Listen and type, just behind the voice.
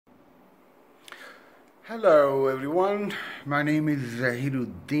Hello everyone, my name is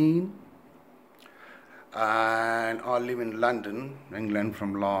Zaheer and I live in London, England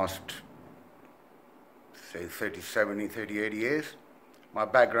from last say 38 years. My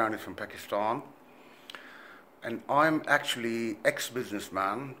background is from Pakistan and I'm actually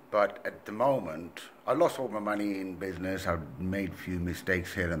ex-businessman, but at the moment I lost all my money in business. I've made a few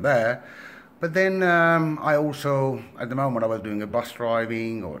mistakes here and there. But then I also, at the moment, I was doing a bus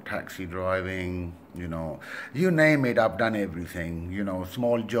driving or taxi driving, you name it, I've done everything,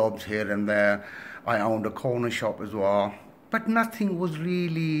 small jobs here and there. I owned a corner shop as well. But nothing was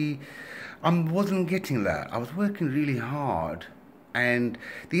really, I wasn't getting that. I was working really hard. And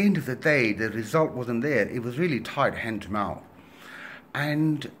at the end of the day, the result wasn't there. It was really tight hand to mouth.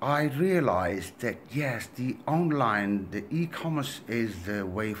 And I realized that, yes, the online, the e-commerce is the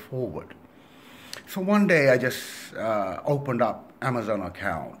way forward. So one day I just opened up Amazon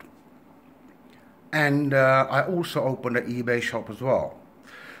account, and I also opened an eBay shop as well.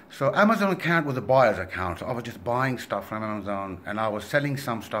 So Amazon account was a buyer's account. So I was just buying stuff from Amazon, and I was selling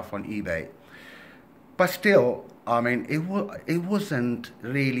some stuff on eBay. But still, I mean, it wasn't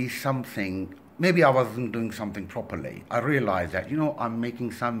really something. Maybe I wasn't doing something properly. I realized that I'm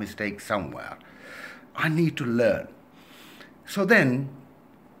making some mistake somewhere. I need to learn. So then,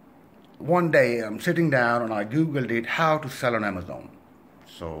 one day I'm sitting down and I googled it, how to sell on Amazon.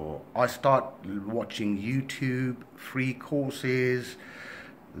 So I start watching YouTube, free courses.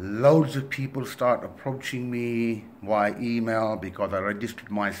 Loads of people start approaching me via email because I registered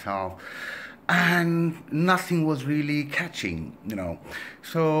myself, and nothing was really catching.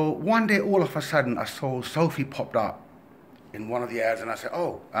 So one day all of a sudden I saw Sophie popped up in one of the ads, and I said,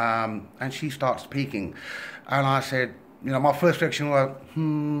 oh, and she starts speaking. And I said, my first reaction was,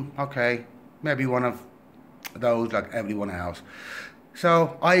 okay, maybe one of those like everyone else.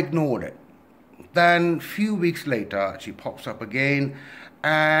 So I ignored it. Then a few weeks later, she pops up again,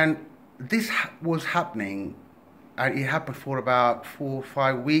 and this was happening, and it happened for about 4 or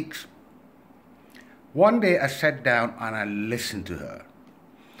 5 weeks. One day I sat down and I listened to her.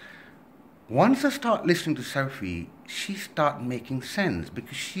 Once I start listening to Sophie, she started making sense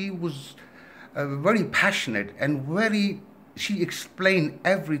because she was very passionate and she explained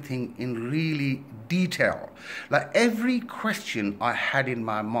everything in really detail. Like every question I had in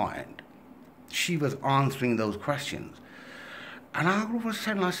my mind, she was answering those questions. And all of a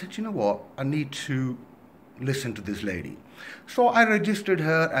sudden I said, you know what, I need to listen to this lady. So I registered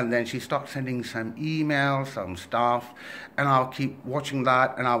her, and then she started sending some emails, some stuff, and I'll keep watching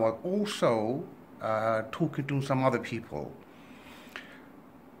that. And I was also talking to some other people.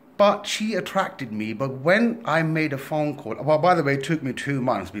 But she attracted me. But when I made a phone call, well, by the way, it took me 2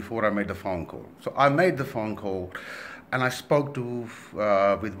 months before I made the phone call. So I made the phone call, and I spoke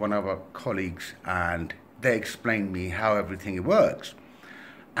with one of our colleagues, and they explained me how everything works.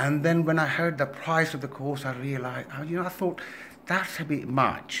 And then when I heard the price of the course, I realized, I thought, that's a bit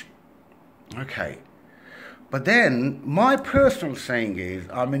much. Okay. But then my personal saying is,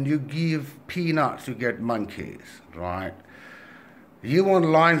 you give peanuts, you get monkeys, right? You want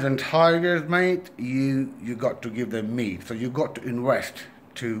lions and tigers, mate, you got to give them meat. So you got to invest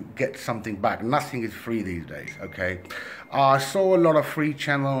to get something back. Nothing is free these days, okay? I saw a lot of free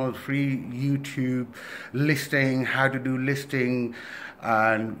channels, free YouTube listing, how to do listing,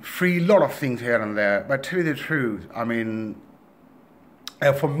 and free lot of things here and there. But tell you the truth, for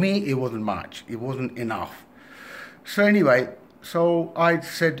me, it wasn't much. It wasn't enough. So anyway, so I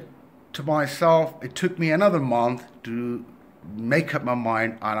said to myself, it took me another month to make up my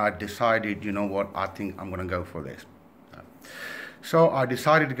mind, and I decided, you know what, I think I'm going to go for this. So I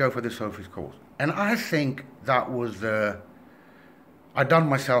decided to go for the Sophie's course. And I think that was, I done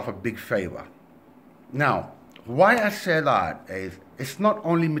myself a big favor. Now, why I say that is, it's not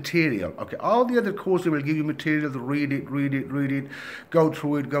only material. Okay, all the other courses will give you material to read it, go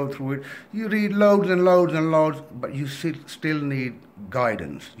through it. You read loads and loads and loads, but you still need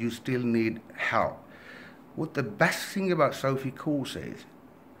guidance. You still need help. What the best thing about Sophie courses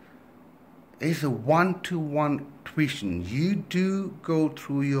is a one-to-one tuition. You do go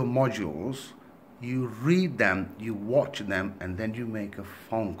through your modules, you read them, you watch them, and then you make a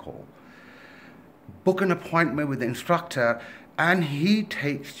phone call. Book an appointment with the instructor, and he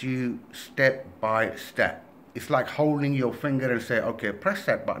takes you step by step. It's like holding your finger and say, okay, press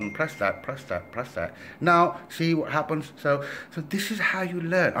that button, press that. Now, see what happens? So this is how you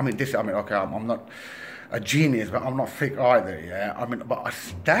learn. Okay, I'm not a genius, but I'm not thick either, yeah? But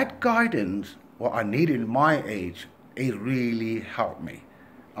that guidance, what I needed in my age, it really helped me.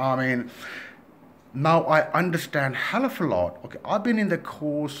 now I understand hell of a lot. Okay, I've been in the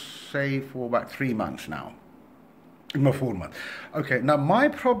course, say, for about 3 months now. No, 4 months. Okay, now my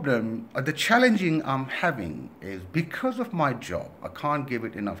problem, the challenging I'm having is because of my job, I can't give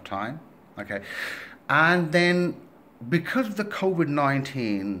it enough time. Okay, and then because of the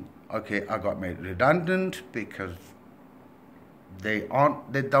COVID-19, okay, I got made redundant because they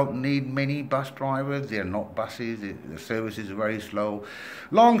don't need many bus drivers. They're not buses. The service is very slow.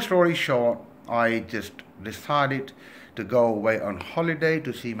 Long story short, I just decided to go away on holiday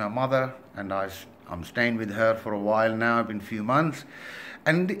to see my mother, and I'm staying with her for a while now, been a few months,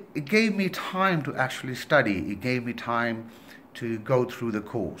 and it gave me time to actually study. It gave me time to go through the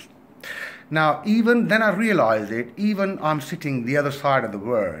course. Now, even then I realized it, even I'm sitting the other side of the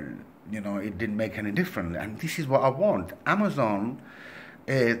world, it didn't make any difference. And this is what I want. Amazon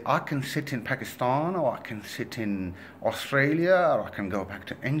is, I can sit in Pakistan, or I can sit in Australia, or I can go back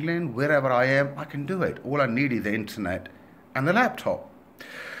to England, wherever I am, I can do it. All I need is the internet and the laptop.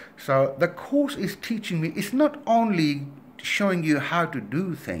 So the course is teaching me, it's not only showing you how to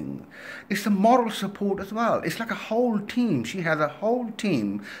do things, it's the moral support as well. It's like a whole team. She has a whole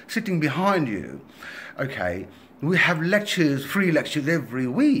team sitting behind you. Okay, we have lectures, free lectures every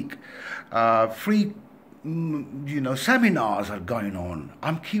week. Free seminars are going on.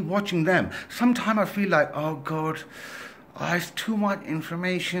 I'm keep watching them. Sometimes I feel like, oh God, it's too much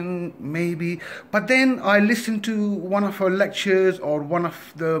information, maybe. But then I listen to one of her lectures or one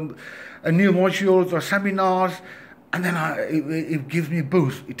of the new modules or seminars, and then it gives me a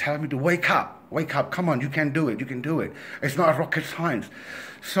boost. It tells me to wake up, come on, you can do it, you can do it. It's not rocket science.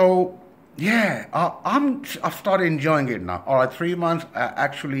 So, yeah, I've started enjoying it now. All right, 3 months, I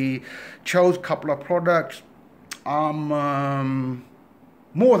actually chose a couple of products. I'm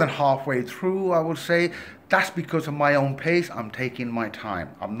more than halfway through, I would say. That's because of my own pace. I'm taking my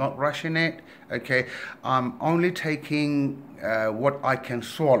time. I'm not rushing it, okay? I'm only taking what I can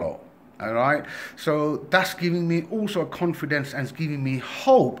swallow, all right? So that's giving me also confidence, and it's giving me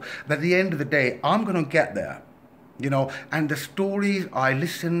hope that at the end of the day, I'm going to get there, And the stories I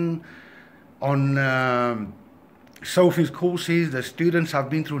listen on Sophie's courses, the students I've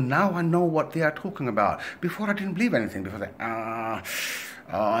been through, now I know what they are talking about. Before I didn't believe anything, because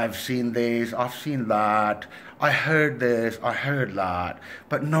I've seen this, I've seen that, I heard this, I heard that.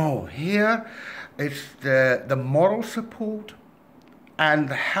 But no, here it's the moral support and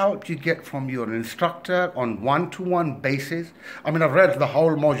the help you get from your instructor on one-to-one basis. I mean, I've read the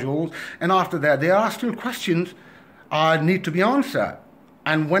whole modules, and after that, there are still questions need to be answered.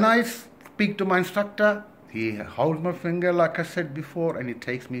 And when I speak to my instructor, he holds my finger, like I said before, and he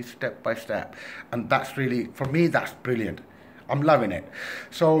takes me step by step. And that's really, for me, that's brilliant. I'm loving it.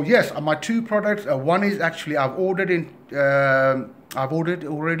 So yes, my two products. One is actually I've ordered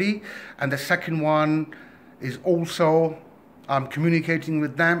already, and the second one is also I'm communicating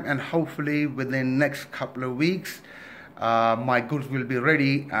with them, and hopefully within next couple of weeks, my goods will be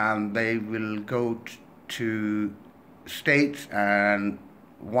ready, and they will go to States and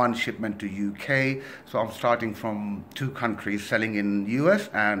one shipment to UK. So I'm starting from 2 countries, selling in US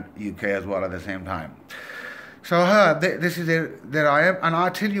and UK as well at the same time. So this is there I am, and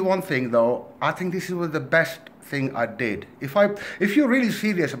I'll tell you one thing though. I think this was the best thing I did. If you're really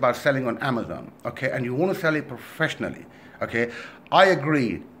serious about selling on Amazon, okay, and you want to sell it professionally, okay, I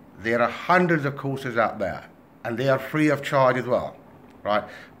agree. There are hundreds of courses out there, and they are free of charge as well, right?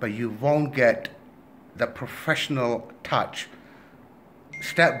 But you won't get the professional touch,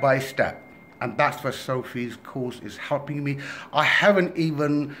 step by step. And that's where Sophie's course is helping me. I haven't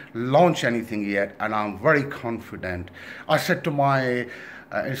even launched anything yet, and I'm very confident. I said to my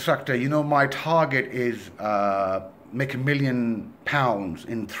instructor, my target is make £1 million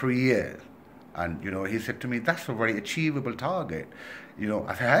in 3 years. And, he said to me, that's a very achievable target.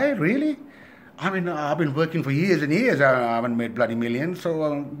 I said, hey, really? I mean, I've been working for years and years. I haven't made bloody millions.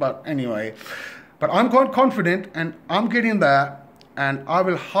 So, but anyway, but I'm quite confident, and I'm getting there. And I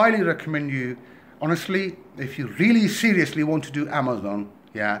will highly recommend you, honestly, if you really seriously want to do Amazon,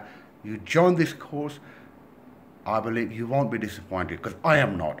 you join this course. I believe you won't be disappointed, because I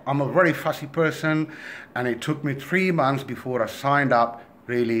am not. I'm a very fussy person, and it took me 3 months before I signed up,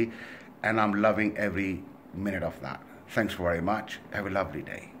 really, and I'm loving every minute of that. Thanks very much. Have a lovely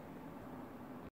day.